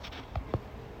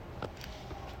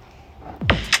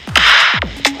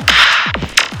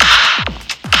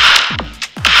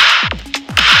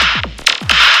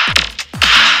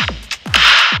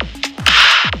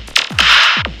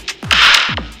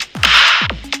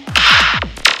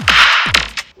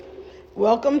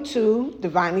Welcome to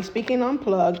Divinely Speaking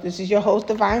Unplugged. This is your host,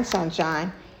 Divine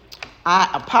Sunshine. I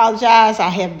apologize. I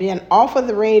have been off of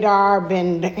the radar,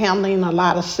 been handling a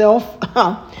lot of self,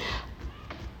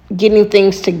 getting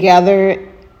things together,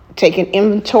 taking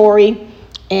inventory,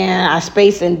 and I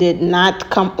spaced and did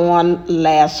not come on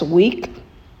last week.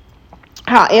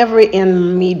 However,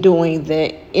 in me doing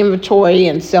the inventory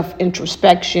and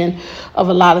self-introspection of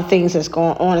a lot of things that's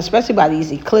going on, especially by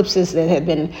these eclipses that have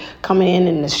been coming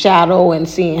in the shadow and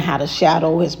seeing how the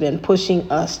shadow has been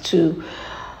pushing us to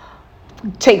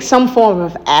take some form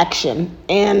of action.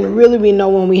 And really, we know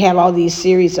when we have all these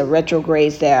series of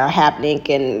retrogrades that are happening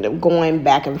and going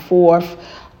back and forth,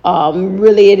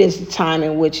 really it is the time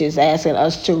in which is asking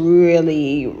us to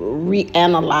really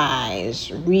reanalyze,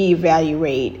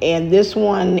 reevaluate. And this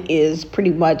one is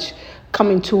pretty much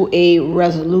coming to a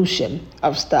resolution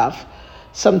of stuff,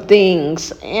 some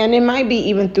things, and it might be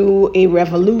even through a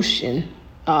revolution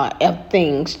of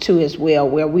things too as well,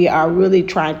 where we are really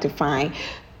trying to find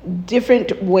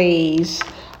different ways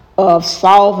of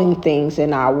solving things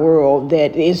in our world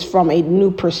that is from a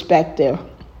new perspective.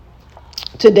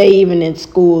 Today, even in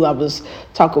school, I was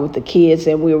talking with the kids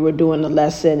and we were doing a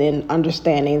lesson in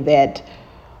understanding that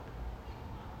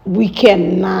we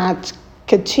cannot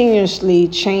continuously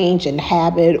change a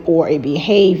habit or a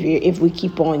behavior if we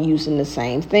keep on using the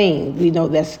same thing. We know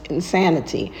that's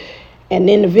insanity. And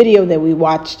in the video that we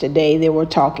watched today, they were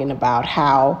talking about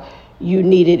how you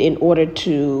need it in order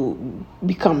to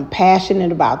become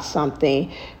passionate about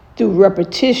something. Through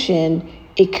repetition,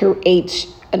 it creates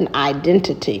an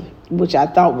identity, which I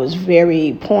thought was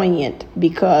very poignant,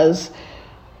 because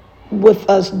with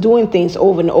us doing things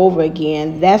over and over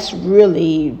again, that's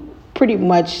really pretty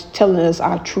much telling us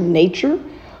our true nature,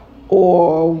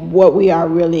 or what we are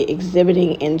really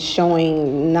exhibiting and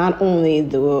showing not only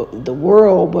the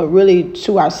world, but really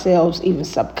to ourselves, even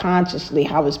subconsciously,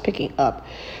 how it's picking up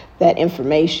that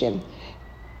information.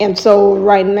 And so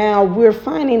right now we're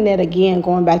finding that, again,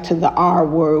 going back to the R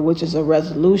word, which is a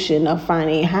resolution of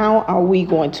finding how are we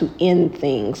going to end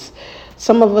things.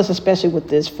 Some of us, especially with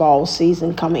this fall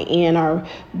season coming in, are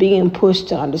being pushed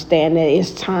to understand that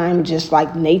it's time, just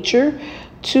like nature,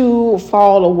 to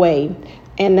fall away.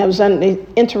 And it was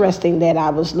interesting that I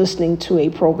was listening to a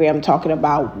program talking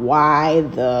about why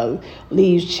the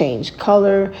leaves change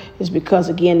color. Is because,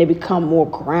 again, they become more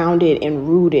grounded and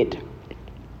rooted.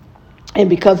 And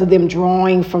because of them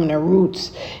drawing from their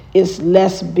roots, it's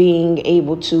less being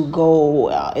able to go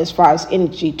as far as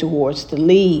energy towards the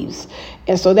leaves.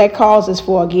 And so that causes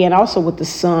for, again, also with the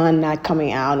sun not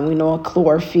coming out, and we know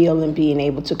chlorophyll and being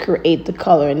able to create the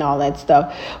color and all that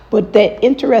stuff. But that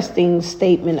interesting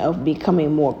statement of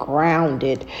becoming more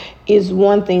grounded is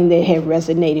one thing that had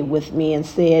resonated with me, and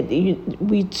said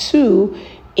we too,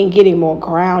 in getting more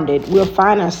grounded, we'll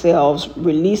find ourselves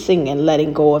releasing and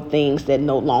letting go of things that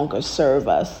no longer serve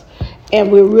us.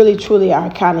 And we really truly are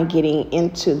kind of getting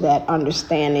into that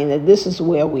understanding that this is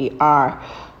where we are,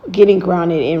 getting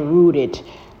grounded and rooted.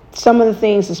 Some of the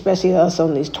things, especially us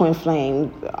on this twin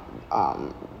flame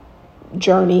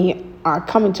journey, are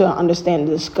coming to an understanding,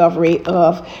 discovery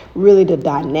of really the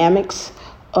dynamics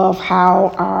of how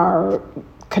our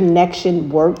connection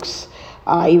works.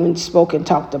 I even spoke and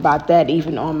talked about that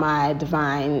even on my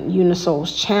Divine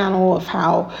Unisouls channel, of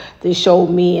how they showed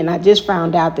me. And I just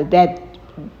found out that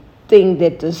thing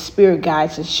that the spirit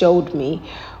guides had showed me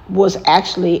was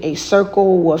actually a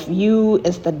circle with you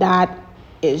as the dot,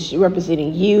 is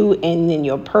representing you, and then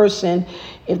your person,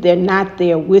 if they're not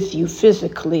there with you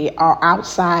physically, are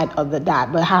outside of the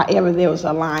dot. But however, there was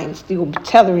a line still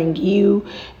tethering you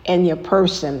and your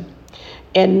person.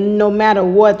 And no matter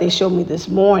what, they showed me this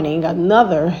morning,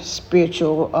 another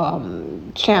spiritual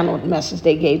channeled message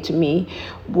they gave to me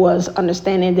was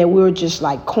understanding that we were just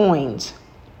like coins.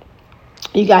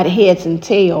 You got heads and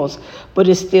tails, but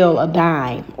it's still a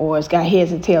dime, or it's got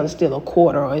heads and tails, it's still a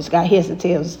quarter, or it's got heads and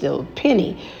tails, it's still a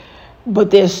penny.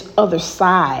 But there's other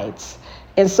sides.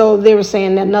 And so they were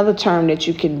saying that another term that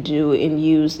you can do and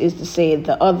use is to say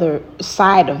the other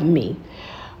side of me.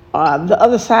 The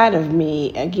other side of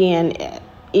me, again,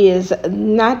 is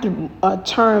not a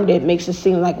term that makes it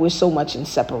seem like we're so much in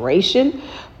separation,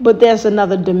 but there's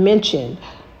another dimension.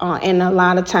 And a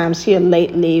lot of times here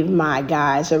lately, my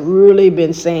guys have really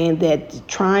been saying that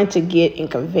trying to get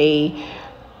and convey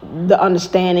the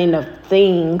understanding of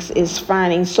things is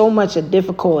finding so much a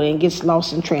difficulty and gets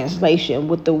lost in translation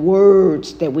with the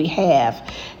words that we have.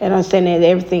 And understanding that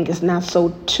everything is not so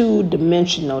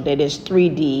two-dimensional, that it's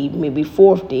 3D, maybe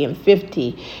 4D and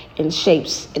 50 in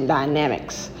shapes and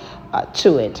dynamics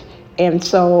to it. And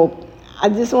so I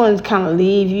just wanted to kind of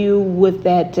leave you with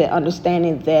that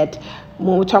understanding that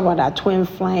when we talk about our twin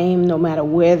flame, no matter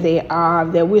where they are,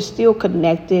 that we're still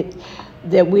connected,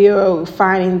 that we are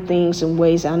finding things in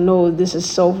ways. I know this is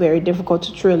so very difficult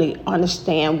to truly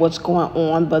understand what's going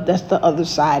on, but that's the other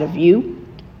side of you.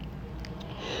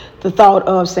 The thought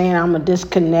of saying I'm going to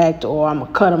disconnect or I'm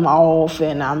going to cut them off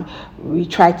and I'm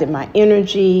retracting my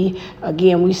energy.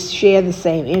 Again, we share the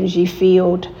same energy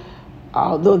field,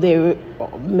 although they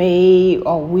may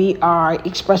or we are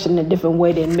expressing in a different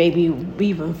way than maybe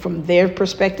even from their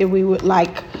perspective we would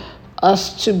like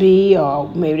us to be, or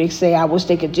maybe they say I wish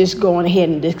they could just go on ahead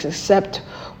and just accept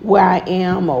where I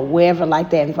am or wherever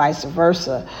like that and vice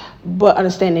versa. But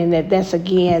understanding that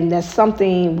that's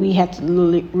something we have to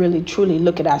really truly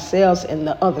look at ourselves and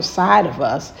the other side of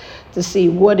us to see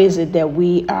what is it that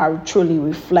we are truly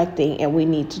reflecting and we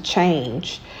need to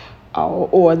change.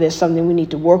 Or there's something we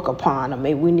need to work upon, or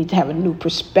maybe we need to have a new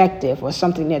perspective or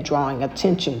something they're drawing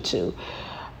attention to.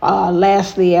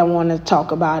 Lastly, I want to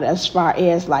talk about as far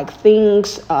as like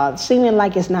things seeming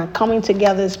like it's not coming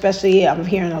together, especially I'm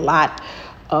hearing a lot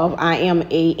of I am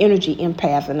a energy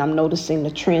empath, and I'm noticing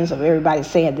the trends of everybody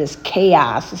saying this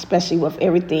chaos, especially with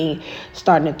everything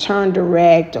starting to turn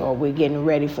direct, or we're getting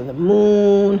ready for the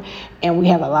moon, and we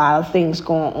have a lot of things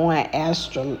going on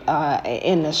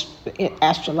in the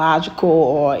astrological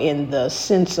or in the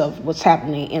sense of what's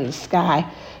happening in the sky,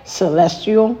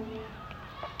 celestial.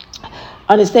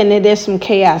 Understand that there's some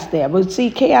chaos there. But see,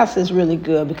 chaos is really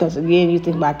good because, again, you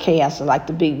think about chaos like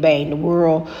the Big Bang. The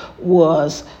world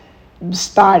was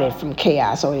started from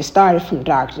chaos, or it started from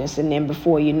darkness, and then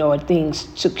before you know it, things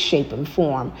took shape and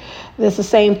form. That's the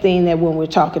same thing that when we're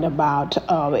talking about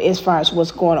as far as what's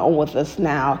going on with us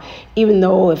now, even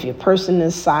though if your person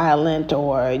is silent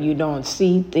or you don't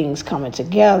see things coming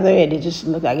together and it just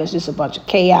looks like it's just a bunch of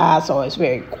chaos or it's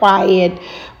very quiet,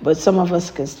 but some of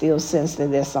us can still sense that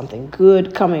there's something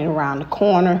good coming around the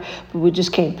corner, but we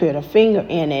just can't put a finger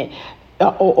in it.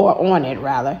 Or on it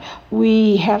rather.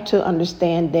 We have to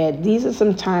understand that these are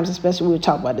some times, especially when we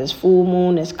talk about this full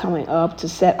moon that's coming up, to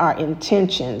set our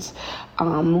intentions.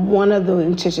 One of the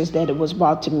intentions that it was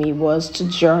brought to me was to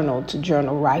journal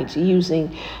right,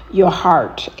 using your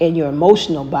heart and your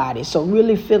emotional body. So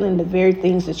really feeling the very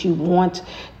things that you want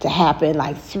to happen,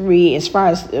 like as far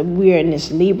as we're in this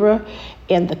Libra,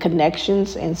 and the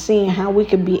connections, and seeing how we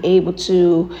can be able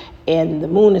to, and the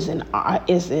moon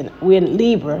we're in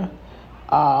Libra.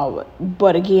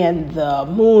 But again, the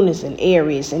moon is in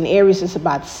Aries, and Aries is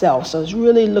about self. So it's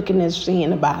really looking and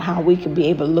seeing about how we can be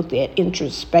able to look at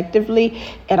introspectively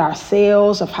at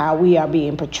ourselves, of how we are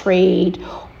being portrayed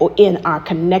or in our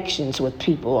connections with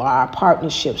people, or our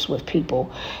partnerships with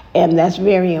people. And that's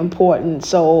very important.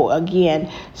 So again,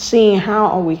 seeing how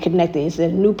are we connected? Is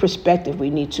it a new perspective we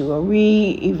need to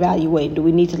reevaluate? Do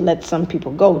we need to let some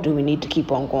people go? Do we need to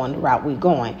keep on going the route we're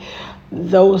going?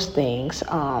 Those things,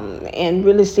 and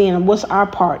really seeing what's our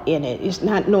part in it. It's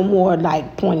not no more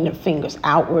like pointing the fingers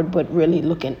outward, but really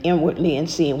looking inwardly and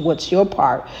seeing what's your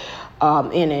part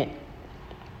in it.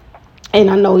 And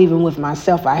I know even with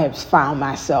myself, I have found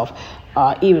myself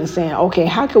even saying, okay,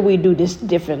 how can we do this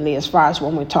differently as far as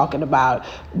when we're talking about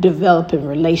developing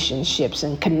relationships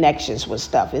and connections with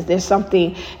stuff? Is there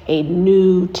something, a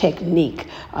new technique,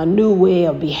 a new way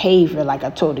of behavior, like I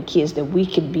told the kids, that we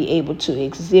can be able to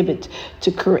exhibit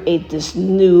to create this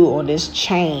new or this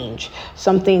change?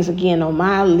 Some things, again, on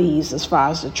my leaves as far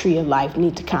as the tree of life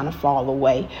need to kind of fall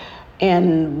away.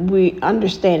 And we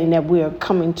understanding that we are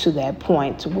coming to that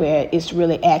point where it's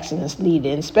really action is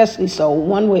needed. And especially so,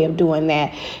 one way of doing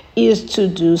that is to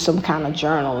do some kind of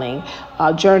journaling.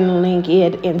 Journaling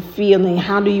it and feeling,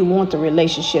 how do you want the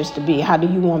relationships to be? How do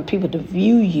you want people to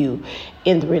view you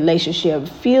in the relationship?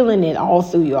 Feeling it all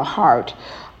through your heart.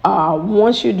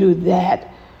 Once you do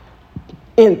that,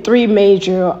 in 3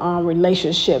 major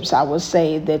relationships, I would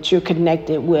say that you're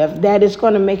connected with, that is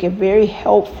going to make it very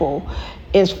helpful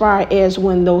as far as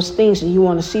when those things and you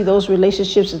want to see those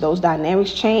relationships and those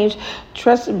dynamics change.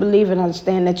 Trust and believe and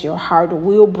understand that your heart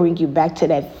will bring you back to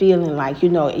that feeling like,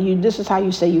 this is how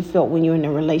you say you felt when you're in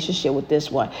a relationship with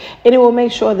this one. And it will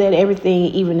make sure that everything,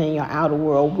 even in your outer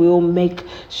world, will make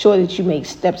sure that you make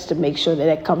steps to make sure that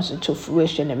that comes into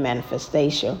fruition and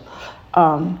manifestation.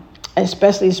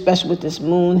 Especially with this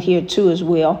moon here too as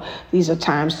well. These are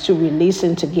times to release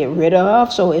and to get rid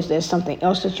of. So if there's something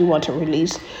else that you want to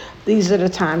release, these are the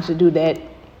times to do that.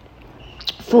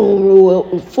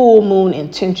 Full moon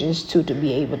intentions to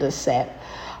be able to set.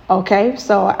 Okay,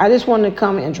 so I just wanted to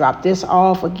come and drop this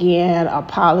off again.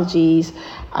 Apologies.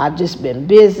 I've just been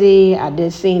busy. I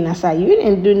said, you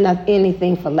didn't do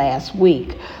anything for last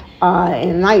week. and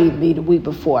it might even be the week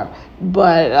before.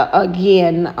 But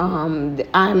again,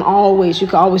 I'm always, you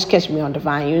can always catch me on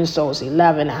Divine Unisouls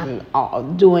 11.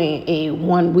 I'm doing a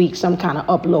 1 week, some kind of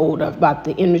upload about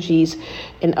the energies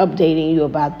and updating you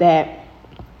about that.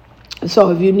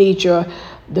 So if you need your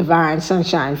Divine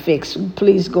Sunshine fix,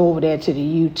 please go over there to the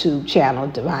YouTube channel,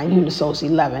 Divine Unisouls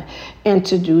 11, and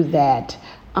to do that.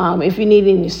 If you need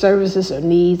any services or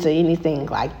needs or anything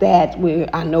like that,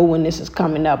 I know when this is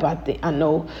coming up. I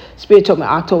know Spirit told me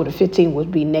October 15th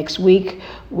would be next week,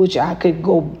 which I could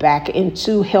go back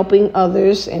into helping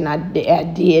others, and I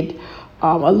did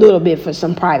a little bit for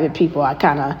some private people. I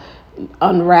kind of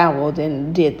unraveled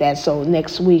and did that. So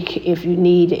next week, if you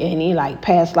need any like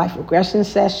past life regression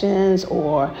sessions,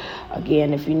 or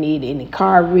again, if you need any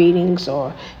card readings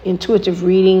or intuitive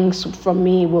readings from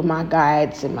me with my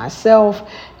guides and myself,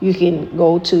 you can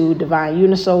go to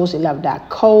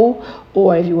divineUnisouls11.co,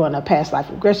 or if you want a past life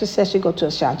regression session, go to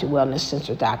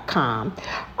AshantiWellnessCenter.com.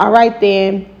 All right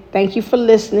then, thank you for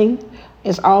listening.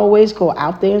 As always, go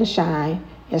out there and shine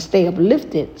and stay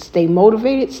uplifted, stay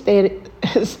motivated, stay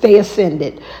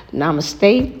ascended.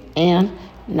 Namaste and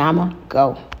Nama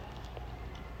Go.